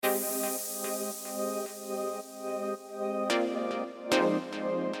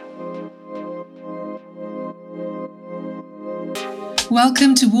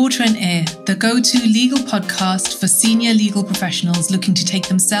Welcome to Water and Air, the go-to legal podcast for senior legal professionals looking to take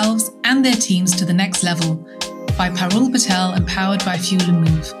themselves and their teams to the next level, by Parul Patel and powered by Fuel and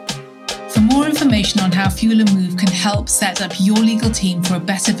Move. For more information on how Fuel and Move can help set up your legal team for a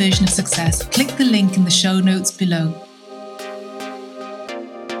better version of success, click the link in the show notes below.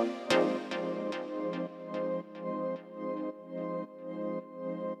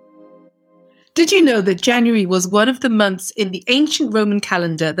 Did you know that January was one of the months in the ancient Roman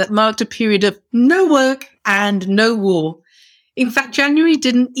calendar that marked a period of no work and no war? In fact, January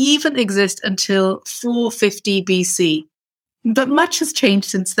didn't even exist until 450 BC. But much has changed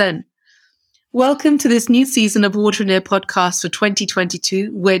since then. Welcome to this new season of Water and Air podcast for 2022,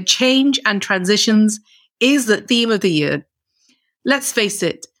 where change and transitions is the theme of the year. Let's face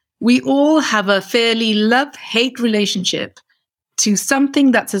it, we all have a fairly love-hate relationship to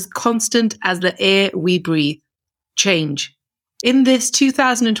something that's as constant as the air we breathe, change. In this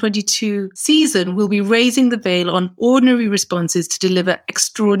 2022 season, we'll be raising the veil on ordinary responses to deliver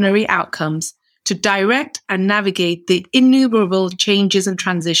extraordinary outcomes, to direct and navigate the innumerable changes and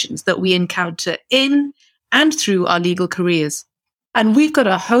transitions that we encounter in and through our legal careers. And we've got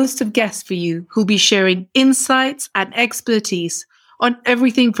a host of guests for you who'll be sharing insights and expertise on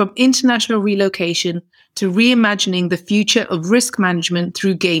everything from international relocation to reimagining the future of risk management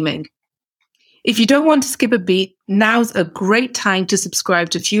through gaming. If you don't want to skip a beat, now's a great time to subscribe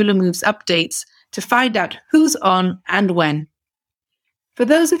to Fuel and Move's updates to find out who's on and when. For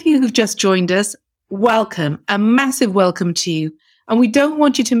those of you who've just joined us, welcome, a massive welcome to you. And we don't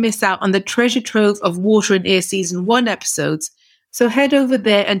want you to miss out on the treasure trove of Water and Air Season 1 episodes, so head over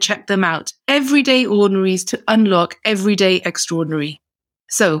there and check them out. Everyday ordinaries to unlock everyday extraordinary.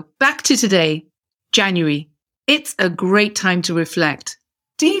 So back to today. January. It's a great time to reflect.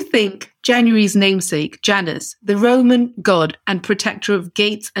 Do you think January's namesake, Janus, the Roman god and protector of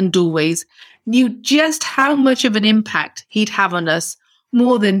gates and doorways, knew just how much of an impact he'd have on us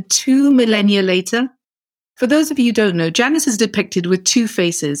more than 2 millennia later? For those of you who don't know, Janus is depicted with two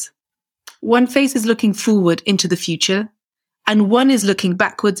faces. One face is looking forward into the future, and one is looking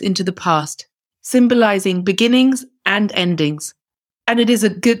backwards into the past, symbolizing beginnings and endings. And it is a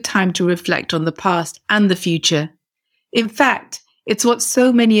good time to reflect on the past and the future. In fact, it's what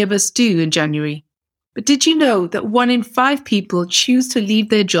so many of us do in January. But did you know that 1 in 5 people choose to leave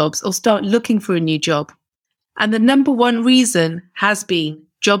their jobs or start looking for a new job? And the number one reason has been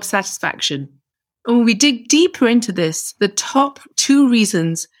job satisfaction. And when we dig deeper into this, the top 2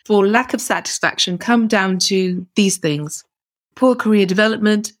 reasons for lack of satisfaction come down to these things: poor career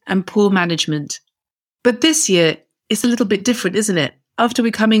development and poor management. But this year, it's a little bit different, isn't it? After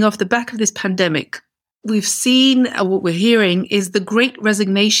we're coming off the back of this pandemic, we've seen what we're hearing is the great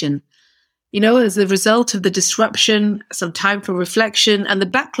resignation. As a result of the disruption, some time for reflection, and the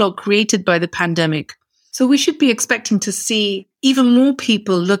backlog created by the pandemic. So we should be expecting to see even more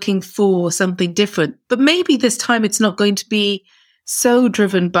people looking for something different. But maybe this time it's not going to be so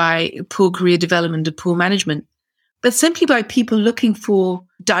driven by poor career development and poor management, but simply by people looking for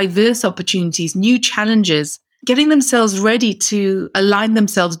diverse opportunities, new challenges, getting themselves ready to align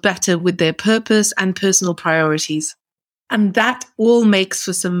themselves better with their purpose and personal priorities. And that all makes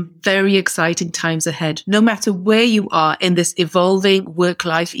for some very exciting times ahead, no matter where you are in this evolving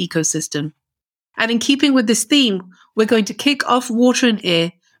work-life ecosystem. And in keeping with this theme, we're going to kick off Water and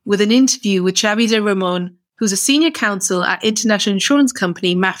Air with an interview with Xavi de Ramon, who's a senior counsel at international insurance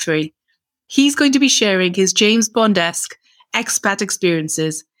company Mapfre. He's going to be sharing his James Bond-esque expat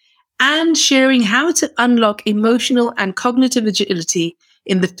experiences and sharing how to unlock emotional and cognitive agility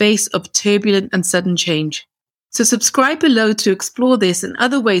in the face of turbulent and sudden change. So subscribe below to explore this and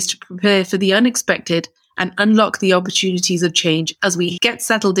other ways to prepare for the unexpected and unlock the opportunities of change as we get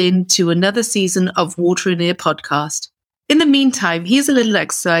settled into another season of Water and Air podcast. In the meantime, here's a little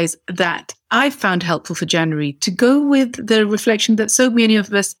exercise that I found helpful for January to go with the reflection that so many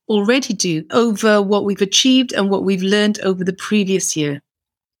of us already do over what we've achieved and what we've learned over the previous year.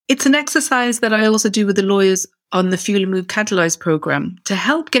 It's an exercise that I also do with the lawyers on the Fuel and Move Catalyze program to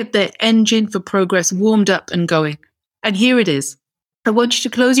help get their engine for progress warmed up and going. And here it is. I want you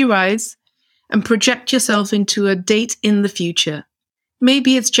to close your eyes and project yourself into a date in the future.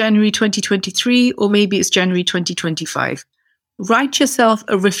 Maybe it's January 2023 or maybe it's January 2025. Write yourself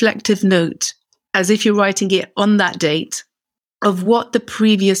a reflective note, as if you're writing it on that date, of what the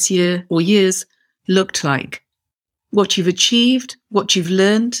previous year or years looked like. What you've achieved, what you've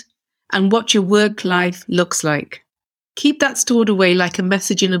learned, and what your work life looks like. Keep that stored away like a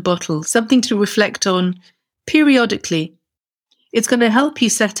message in a bottle, something to reflect on periodically. It's going to help you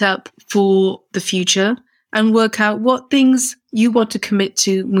set up for the future and work out what things you want to commit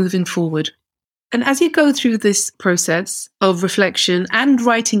to moving forward. And as you go through this process of reflection and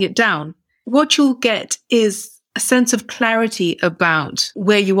writing it down, what you'll get is a sense of clarity about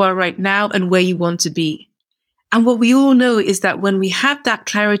where you are right now and where you want to be. And what we all know is that when we have that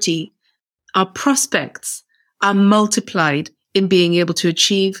clarity, our prospects are multiplied in being able to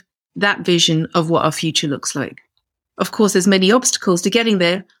achieve that vision of what our future looks like. Of course, there's many obstacles to getting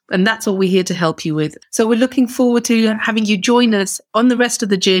there, and that's what we're here to help you with. So we're looking forward to having you join us on the rest of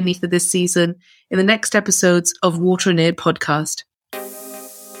the journey for this season in the next episodes of Water and Air Podcast.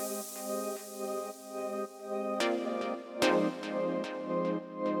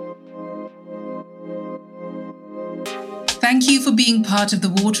 Thank you for being part of the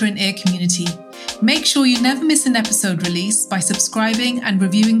Water and Air community. Make sure you never miss an episode release by subscribing and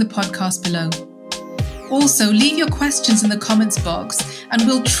reviewing the podcast below. Also, leave your questions in the comments box and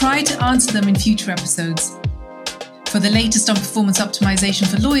we'll try to answer them in future episodes. For the latest on performance optimization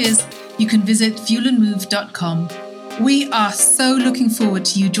for lawyers, you can visit fuelandmove.com. We are so looking forward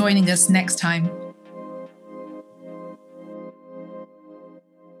to you joining us next time.